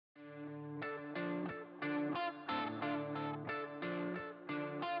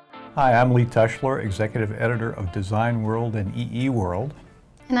Hi, I'm Lee Tushler, Executive Editor of Design World and EE World.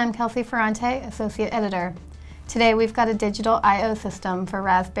 And I'm Kelsey Ferrante, Associate Editor. Today we've got a digital I/O system for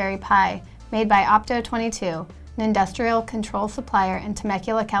Raspberry Pi made by Opto 22, an industrial control supplier in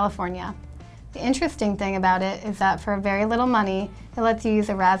Temecula, California. The interesting thing about it is that for very little money, it lets you use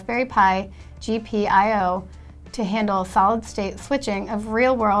a Raspberry Pi GPIO to handle solid-state switching of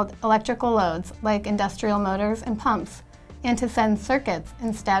real-world electrical loads like industrial motors and pumps, and to send circuits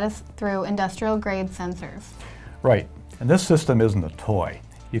and status through industrial-grade sensors. Right, and this system isn't a toy.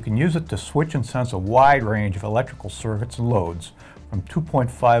 You can use it to switch and sense a wide range of electrical circuits and loads from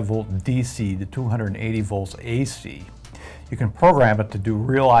 2.5 volt DC to 280 volts AC. You can program it to do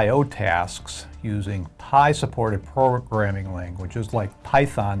real I/O tasks using Pi-supported programming languages like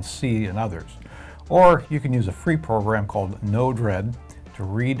Python, C, and others. Or you can use a free program called NodeRED to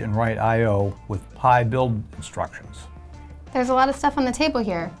read and write I/O with Pi build instructions. There's a lot of stuff on the table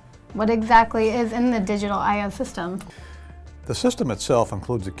here. What exactly is in the digital I/O system? The system itself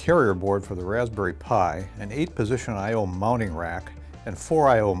includes a carrier board for the Raspberry Pi, an 8-position I/O mounting rack, and 4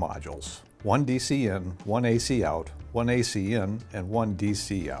 I/O modules, 1 DC in, 1 AC out, 1 AC in, and 1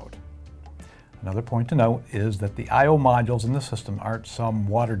 DC out. Another point to note is that the I/O modules in the system aren't some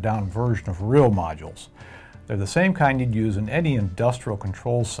watered-down version of real modules. They're the same kind you'd use in any industrial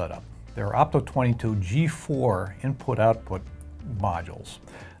control setup. They're Opto 22 G4 input-output modules.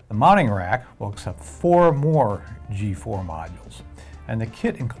 The mounting rack will accept 4 more G4 modules, and the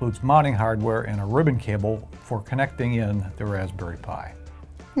kit includes mounting hardware and a ribbon cable for connecting in the Raspberry Pi.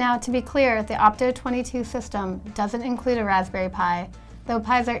 Now, to be clear, the Opto 22 system doesn't include a Raspberry Pi, though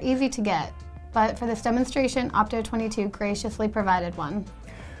Pis are easy to get. But for this demonstration, Opto 22 graciously provided one.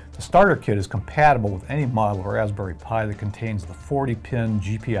 The starter kit is compatible with any model Raspberry Pi that contains the 40-pin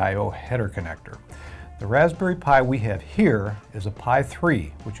GPIO header connector. The Raspberry Pi we have here is a Pi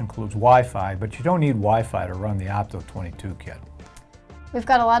 3, which includes Wi-Fi, but you don't need Wi-Fi to run the Opto 22 kit. We've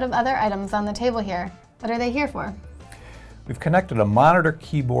got a lot of other items on the table here. What are they here for? We've connected a monitor,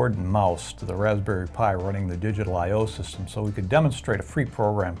 keyboard, and mouse to the Raspberry Pi running the digital I/O system so we could demonstrate a free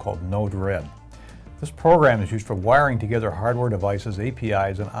program called NodeRED. This program is used for wiring together hardware devices,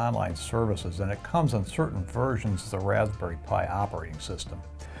 APIs, and online services, and it comes on certain versions of the Raspberry Pi operating system.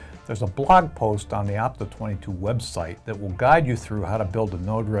 There's a blog post on the Opto 22 website that will guide you through how to build a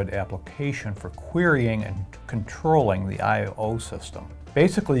NodeRED application for querying and controlling the I/O system.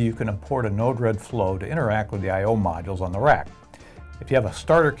 Basically, you can import a NodeRED flow to interact with the I/O modules on the rack. If you have a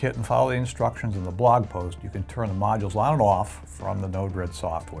starter kit and follow the instructions in the blog post, you can turn the modules on and off from the NodeRED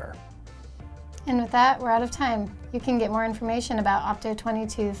software. And with that, we're out of time. You can get more information about Opto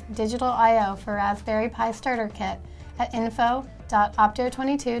 22's digital I/O for Raspberry Pi Starter Kit at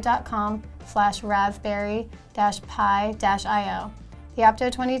info.opto22.com/raspberry-pi-io. The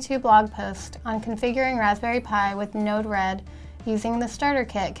Opto 22 blog post on configuring Raspberry Pi with NodeRED using the starter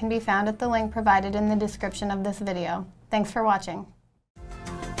kit can be found at the link provided in the description of this video. Thanks for watching.